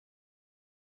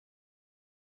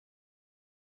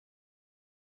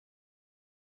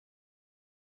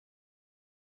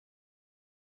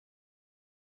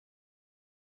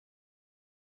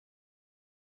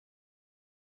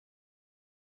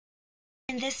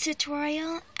In this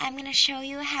tutorial, I'm going to show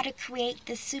you how to create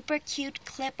the super cute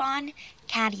clip-on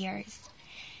cat ears.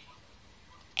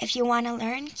 If you want to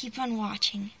learn, keep on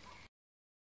watching.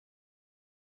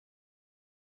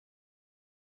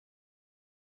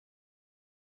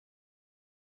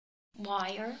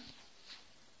 Wire,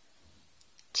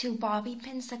 2 bobby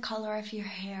pins the color of your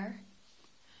hair,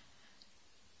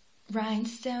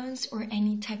 rhinestones or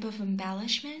any type of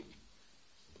embellishment,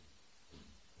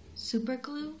 super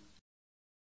glue,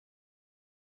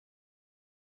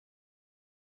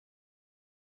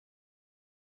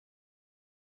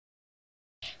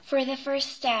 For the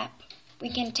first step, we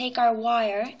can take our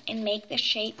wire and make the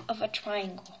shape of a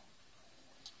triangle.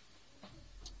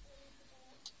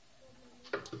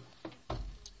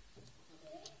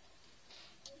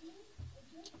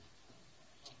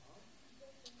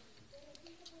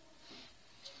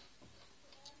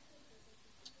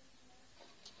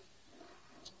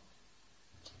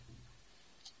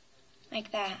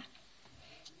 Like that.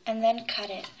 And then cut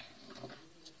it.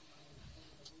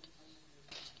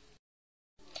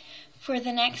 For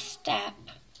the next step,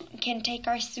 we can take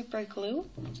our super glue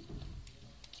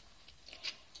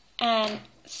and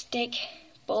stick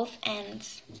both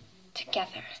ends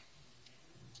together.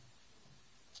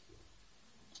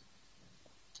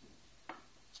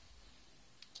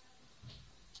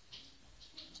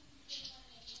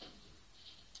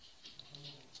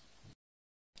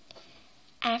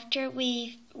 After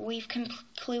we've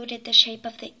concluded the shape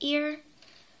of the ear,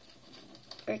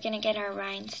 we're going to get our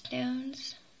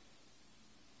rhinestones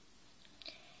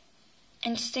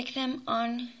and stick them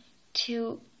on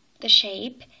to the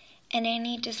shape and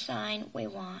any design we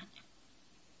want.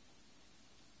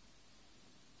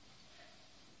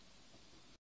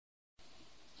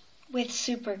 With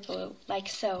super glue, like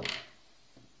so.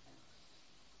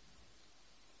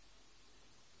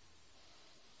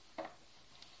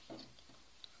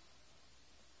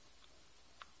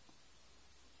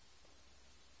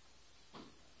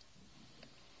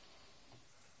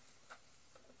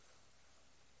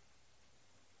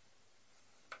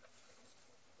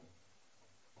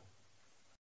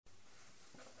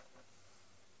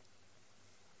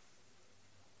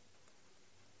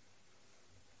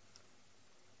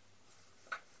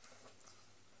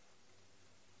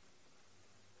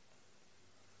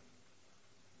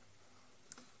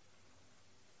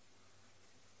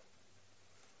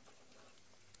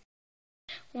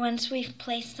 Once we've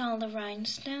placed all the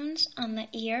rhinestones on the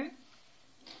ear,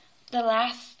 the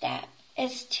last step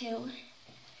is to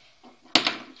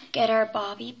get our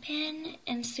bobby pin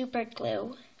and super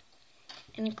glue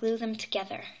and glue them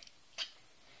together.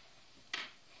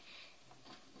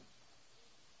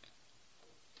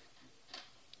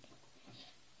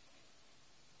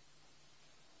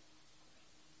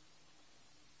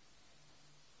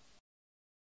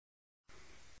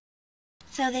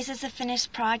 So this is a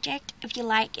finished project. If you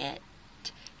like it,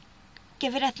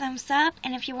 give it a thumbs up,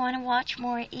 and if you want to watch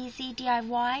more easy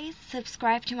DIYs,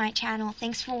 subscribe to my channel.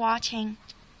 Thanks for watching.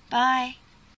 Bye.